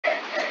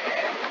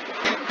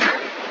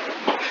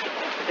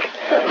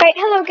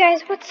Hello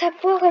guys, what's up?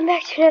 Welcome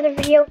back to another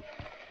video.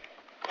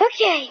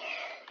 Okay,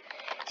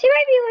 so you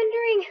might be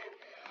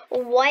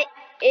wondering, what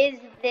is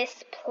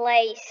this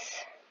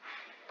place?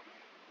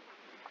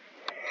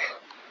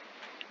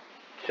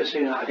 Just so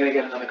you know, I gotta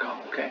get another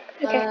call, okay?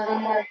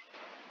 Okay.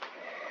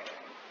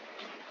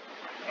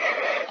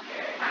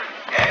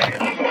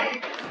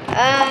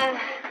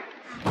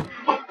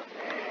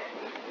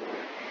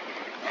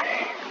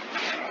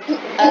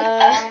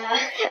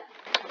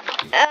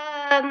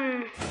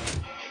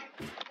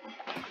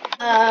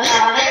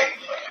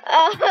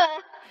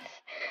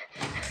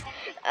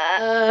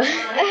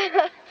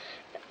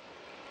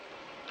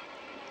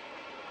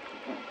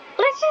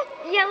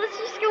 Let's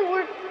just go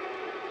work.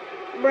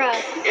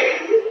 Bruh.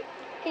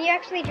 Can you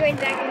actually join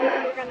back and we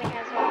can work on the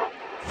castle?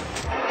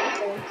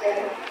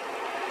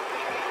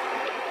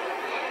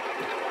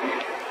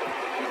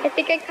 I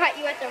think I caught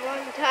you at the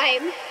wrong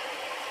time.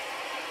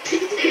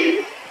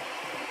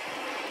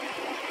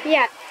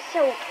 Yeah,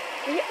 so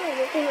we are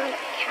working on a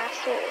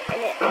castle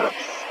and it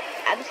looks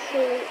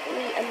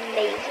absolutely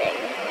amazing.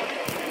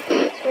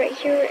 So right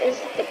here is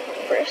the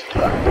first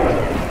one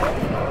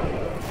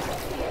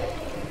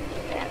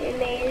that we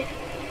made.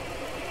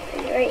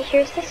 And right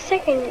here's the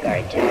second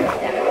guard tower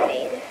that we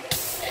made.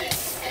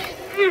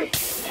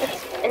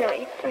 That's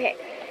annoying. Okay.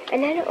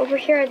 And then over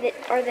here are the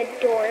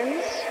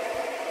dorms.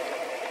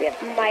 We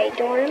have my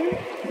dorm. We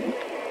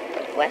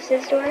have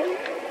Wes's dorm.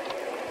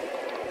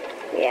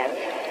 We have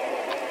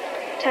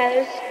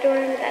Tyler's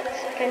dorm.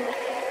 That's kind of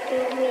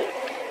gloomy.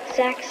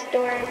 Zach's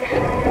dorm.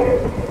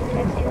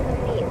 That's gonna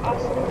be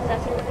awesome because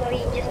that's gonna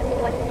be just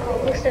one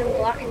cobblestone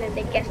block and then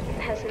the guest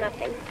has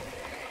nothing.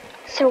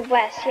 So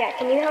Wes, yeah,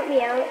 can you help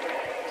me out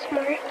some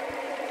more?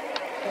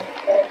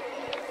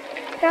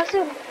 And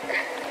also,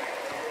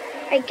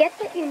 I get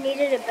that you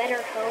needed a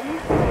better home.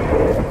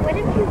 What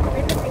if you live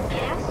in the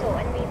castle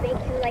and we make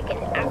you like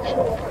an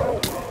actual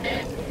home?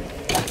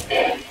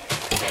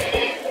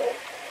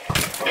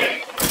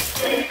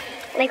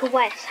 Like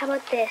Wes, how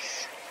about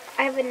this?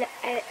 I have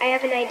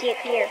an idea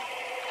here.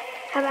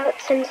 How about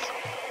since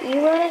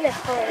you wanted a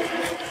home,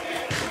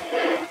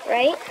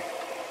 right?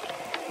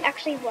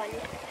 Actually one.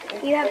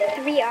 You have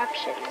three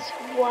options.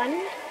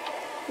 One,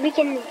 we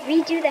can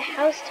redo the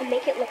house to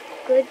make it look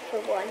good for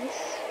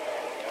once.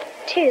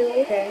 Two,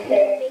 we can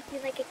make you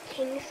like a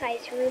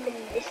king-size room and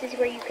this is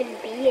where you can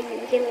be and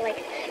we can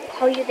like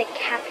call you the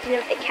captain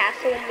of the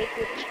castle and make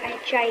you a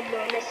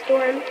ginormous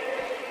dorm.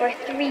 Or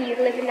three, you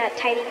live in that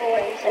tiny hole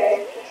in the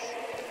piece.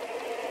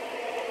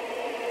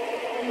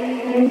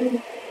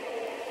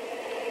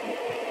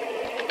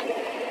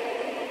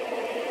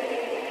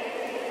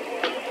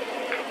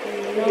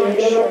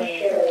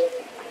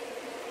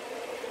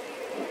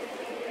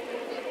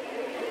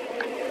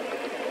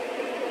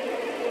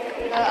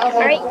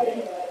 Alright.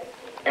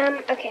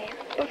 Okay.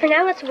 Well, for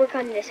now, let's work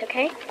on this,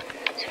 okay?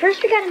 So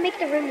first we gotta make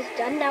the rooms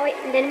done, then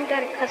we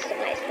gotta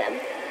customize them.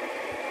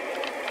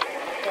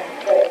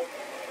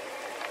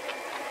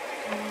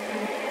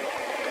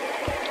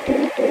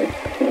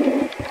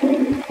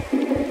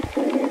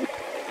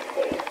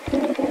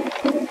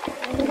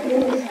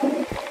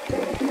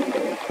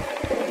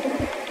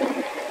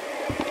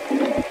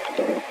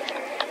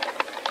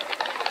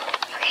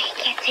 Okay,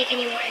 can't take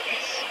any more of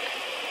this.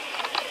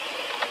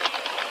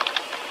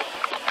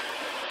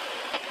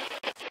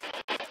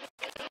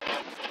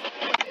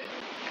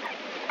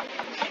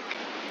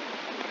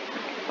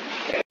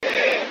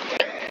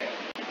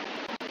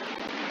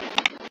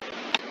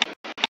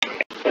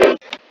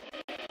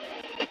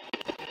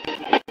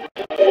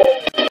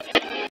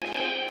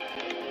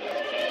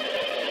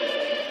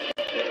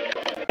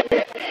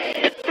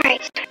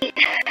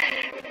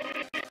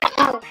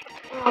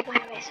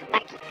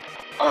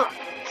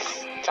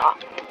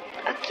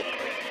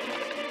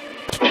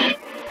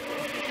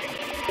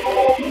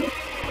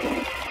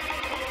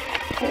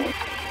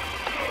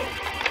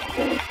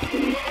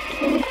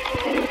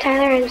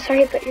 Tyler, I'm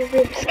sorry, but your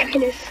room's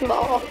kind of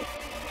small.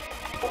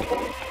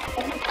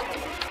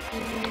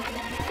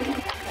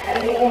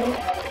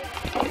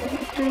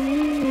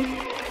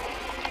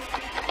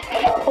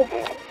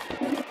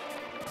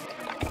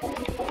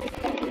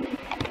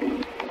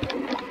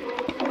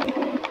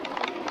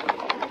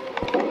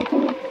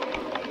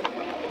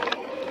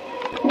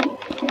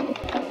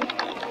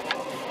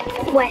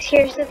 Wes,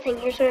 here's the thing.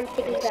 Here's what I'm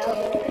thinking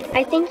about.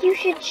 I think you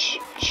should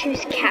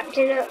choose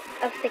captain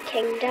of the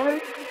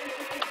kingdom.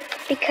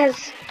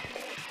 Because,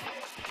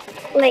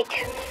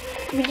 like,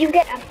 you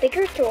get a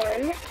bigger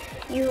dorm,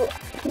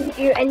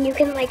 and you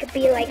can, like,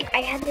 be like,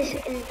 I had this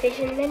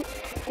envisionment,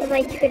 and,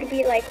 like, you could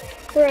be like,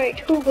 right,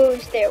 who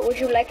goes there? Would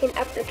you like an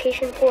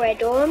application for a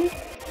dorm?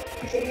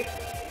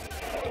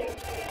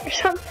 Or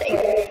something.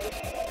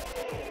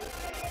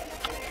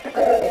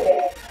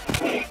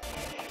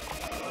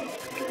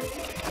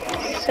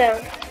 So,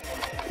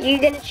 you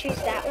gonna choose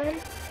that one?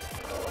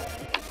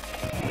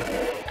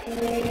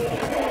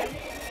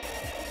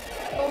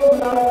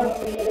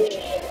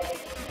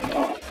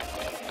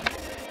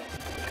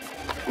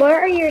 What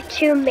are your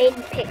two main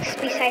picks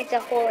besides a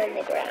hole in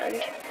the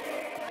ground?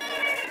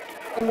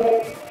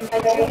 My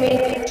two main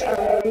things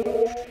are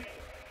move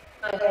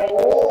my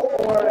hole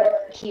or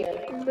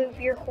here. Move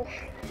your whole...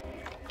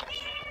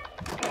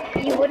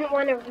 You wouldn't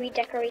want to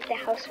redecorate the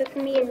house with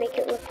me and make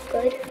it look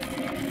good?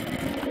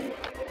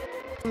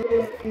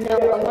 No,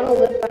 I want to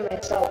live by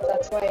myself.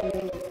 That's why I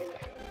moved.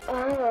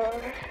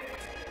 Oh.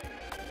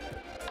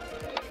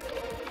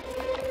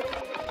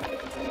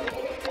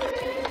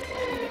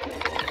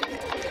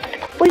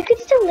 Well, you could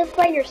still live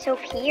by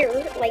yourself here.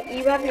 Like,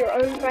 you have your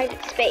own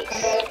private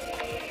space.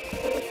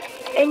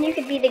 And you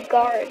could be the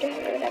guard or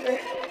whatever.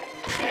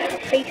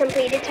 Have you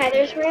completed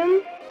Tyler's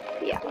room?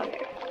 Yeah,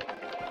 okay.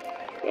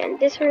 And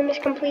this room is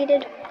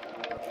completed.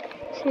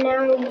 So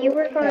now you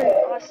work on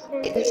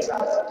Austin.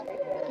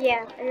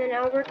 Yeah, and then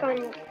I'll work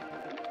on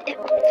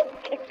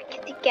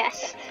the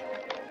guest.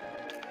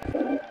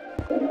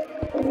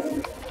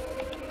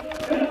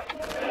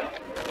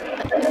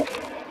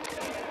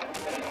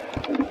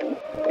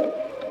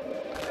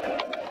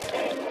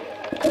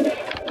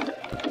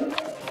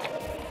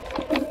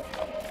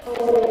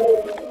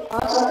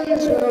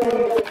 Austin's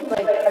room,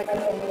 like, I can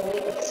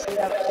only sit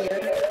up here.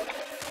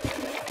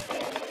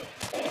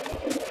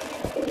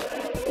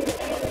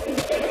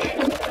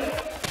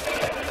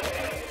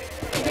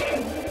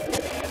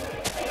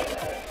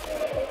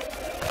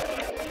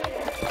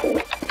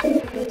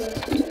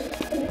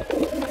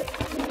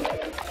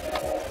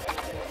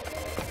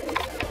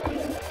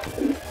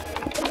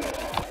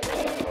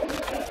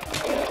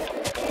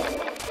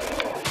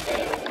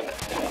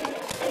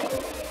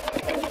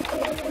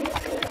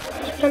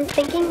 What I'm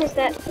thinking is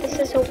that this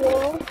is a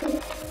wall.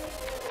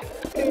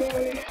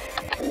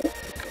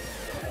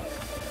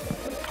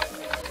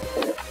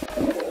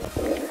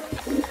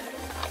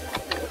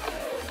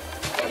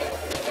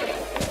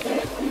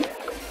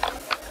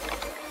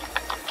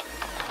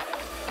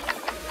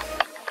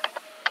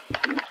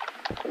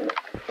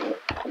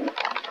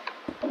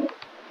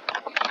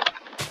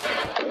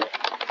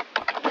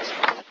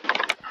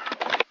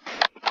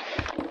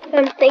 What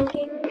I'm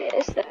thinking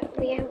is that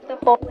we have the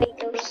hallway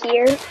go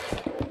here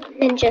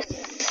and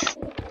just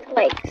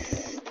like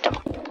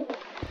stop.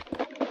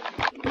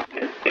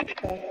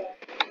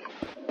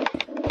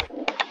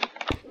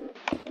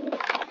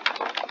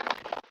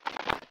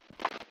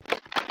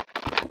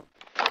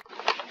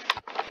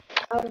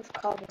 Out of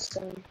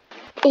cobblestone.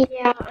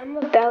 Yeah, I'm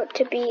about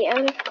to be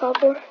out of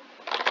cobble.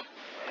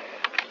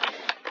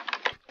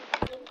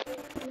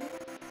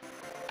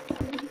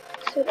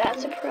 So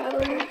that's a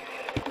problem.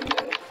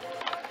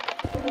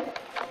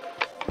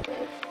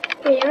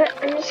 You know what?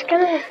 I'm just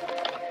gonna,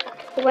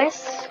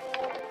 Wes,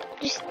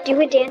 just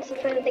do a dance in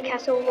front of the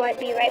castle while I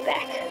be right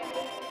back.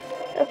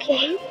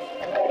 Okay?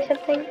 Or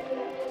something?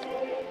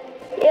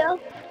 Yeah.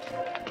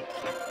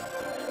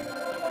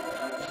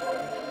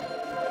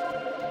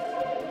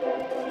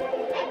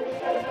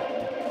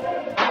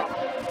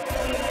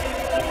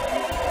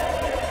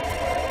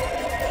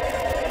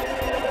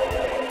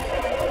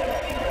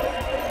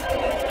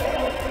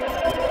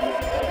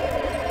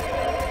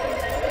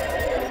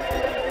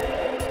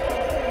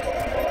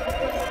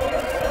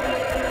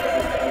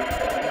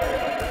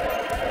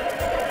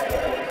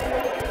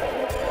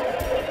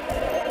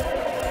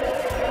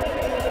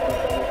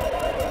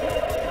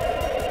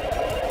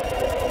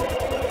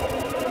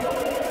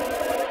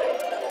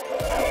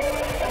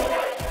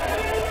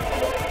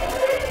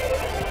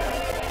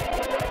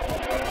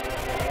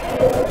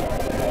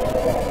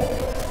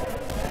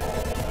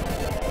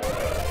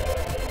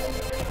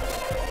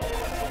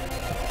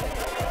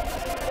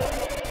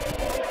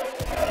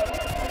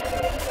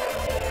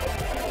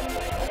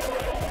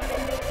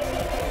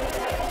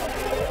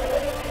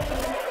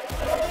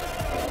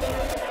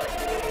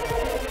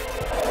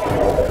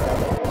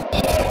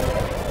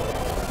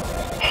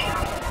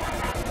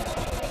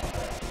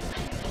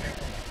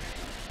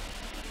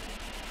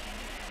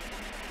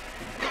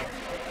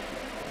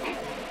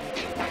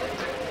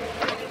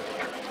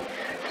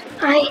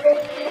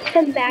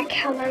 I'm back.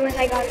 How long was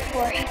I gone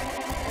for?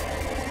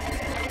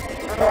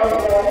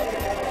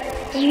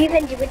 Do you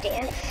even do a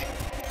dance?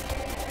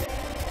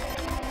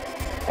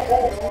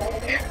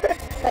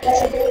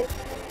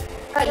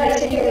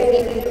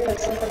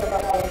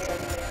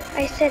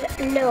 I said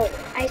no.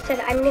 I said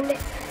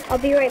I'll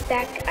be right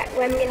back.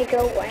 I'm gonna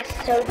go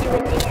west, so do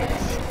a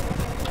dance.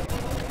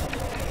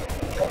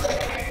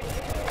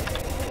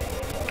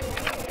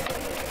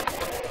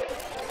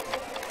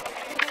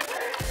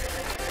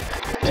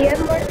 Do you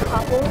have more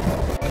cobble?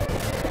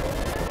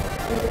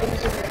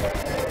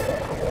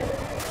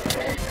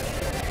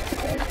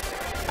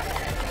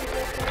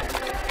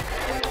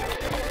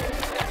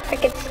 I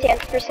could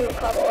stand for some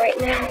cobble right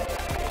now.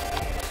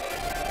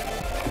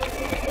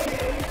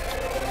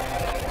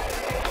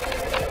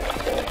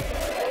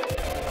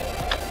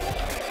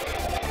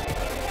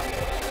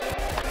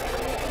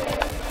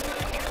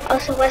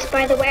 Also, Wes,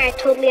 by the way, I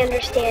totally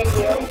understand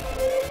you.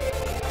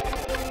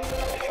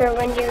 For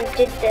when you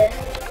did the...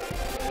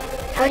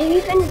 How do you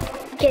even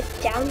get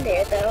down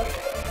there, though?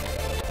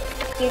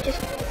 You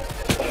just...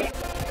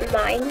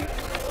 mine?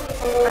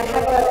 I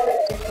have a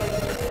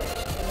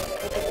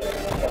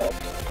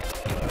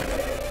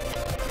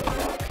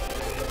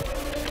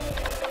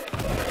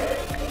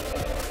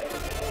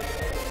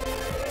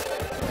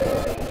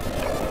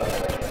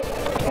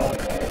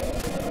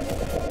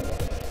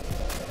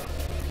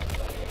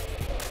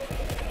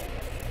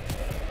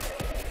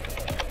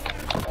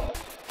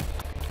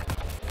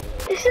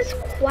This is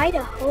quite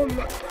a home.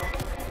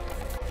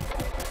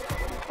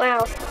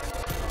 Wow.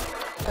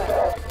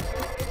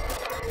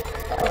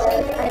 I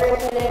think I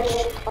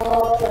finished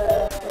all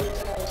the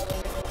details.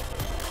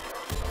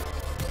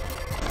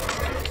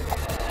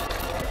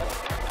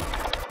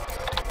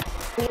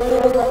 The only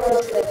one left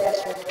is the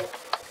guest room.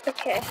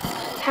 Okay.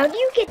 How do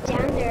you get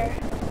down there?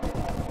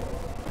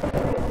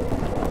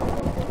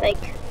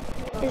 Like,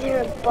 is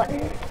there a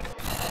button?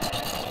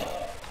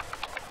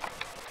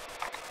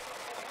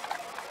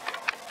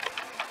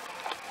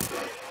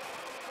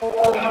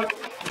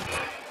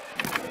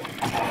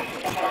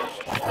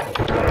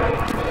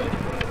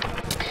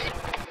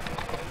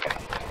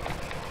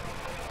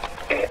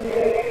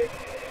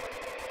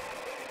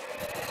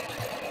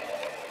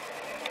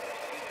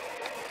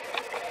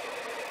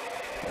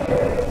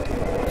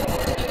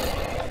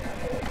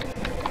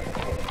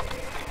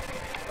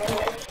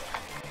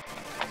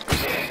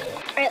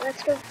 Alright,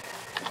 let's go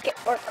get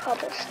more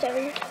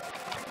cobblestone.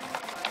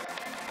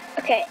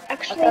 Okay,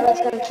 actually... I thought I was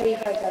going to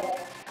leave right there.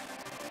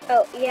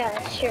 Oh,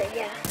 yeah, sure,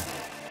 yeah.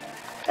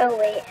 Oh,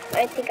 wait,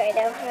 I think I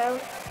know how.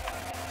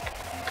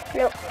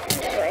 Nope,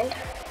 never mind.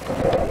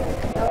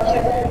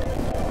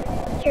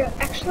 Here,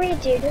 actually,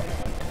 dude.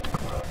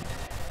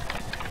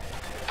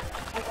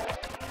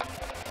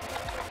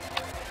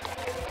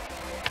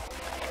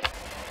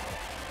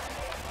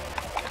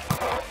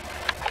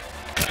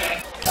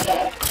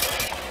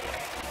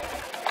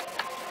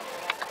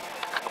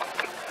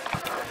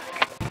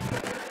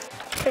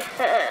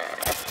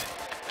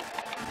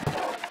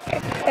 I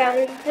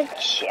found the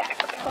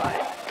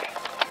jackpot.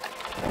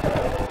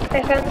 I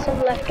found some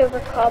leftover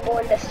cobble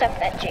and the stuff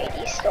that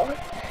JD stole.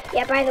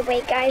 Yeah, by the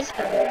way, guys,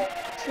 so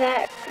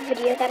that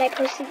video that I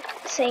posted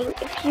saying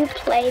if you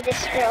play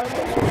this round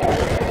and you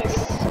play this,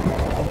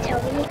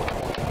 tell me.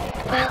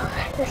 Well,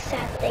 the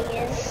sad thing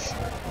is,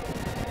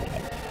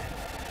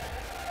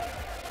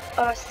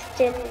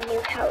 Austin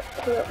knew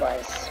who it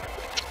was.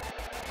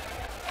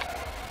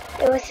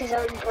 It was his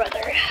own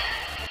brother.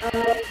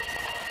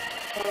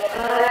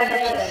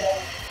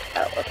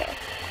 Oh, okay.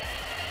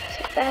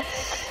 So that's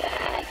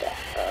sad.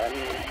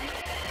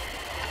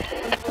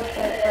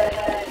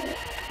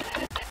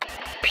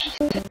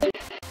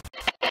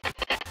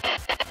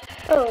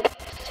 Oh,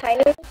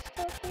 Tyler's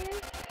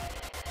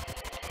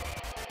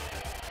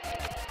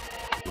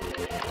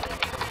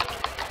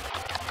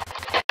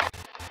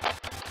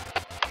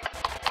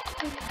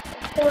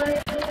still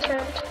here? What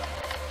turned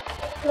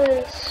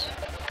loose?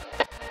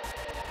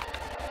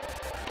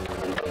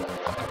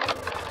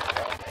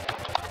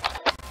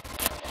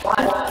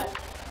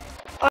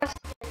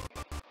 Austin,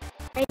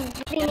 I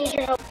really need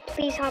your help.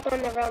 Please hop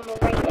on the Rumble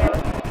right now.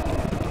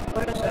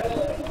 What is that?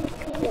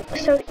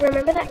 So,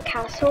 remember that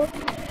castle?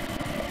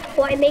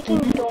 Well, I'm making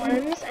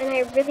dorms, and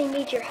I really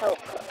need your help.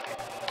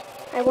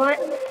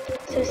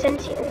 So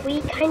since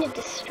we kind of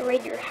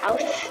destroyed your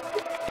house,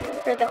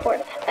 or the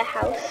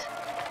house,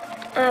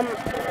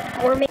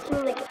 we're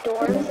making, like,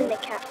 dorms in the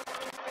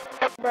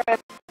Bruh.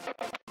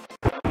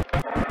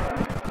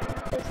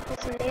 Does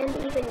this man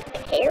even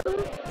care?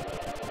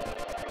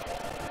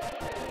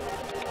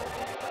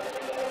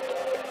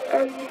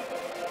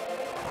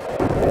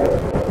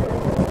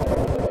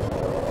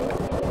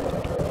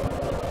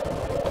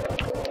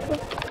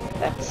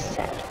 That's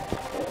sad.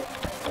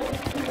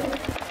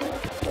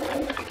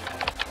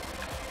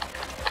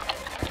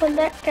 Well, in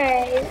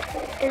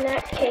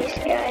that case,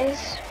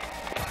 guys,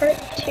 part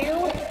 2,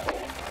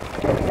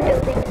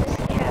 building this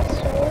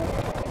castle,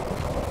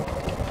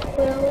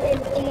 will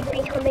indeed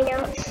be coming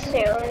out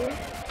soon.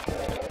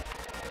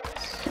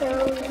 So,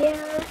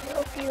 yeah,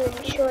 hope you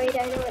enjoyed. I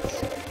know it's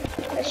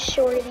a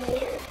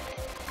shorty,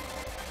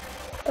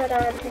 but,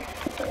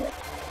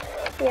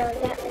 yeah, on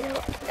that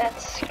note,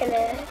 that's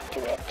gonna do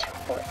it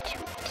for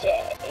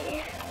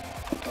today.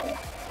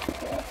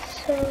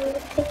 So,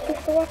 thank you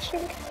for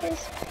watching,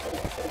 guys.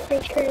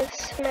 Make sure to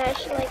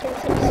smash like and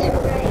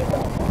subscribe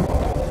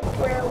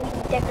where we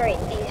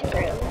decorate these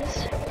rooms.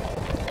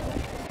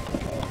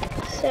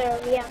 So,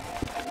 yeah.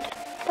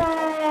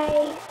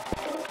 Bye!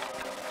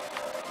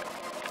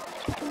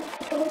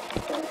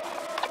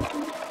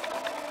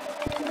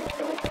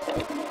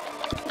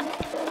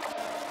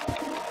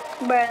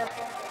 Bruh.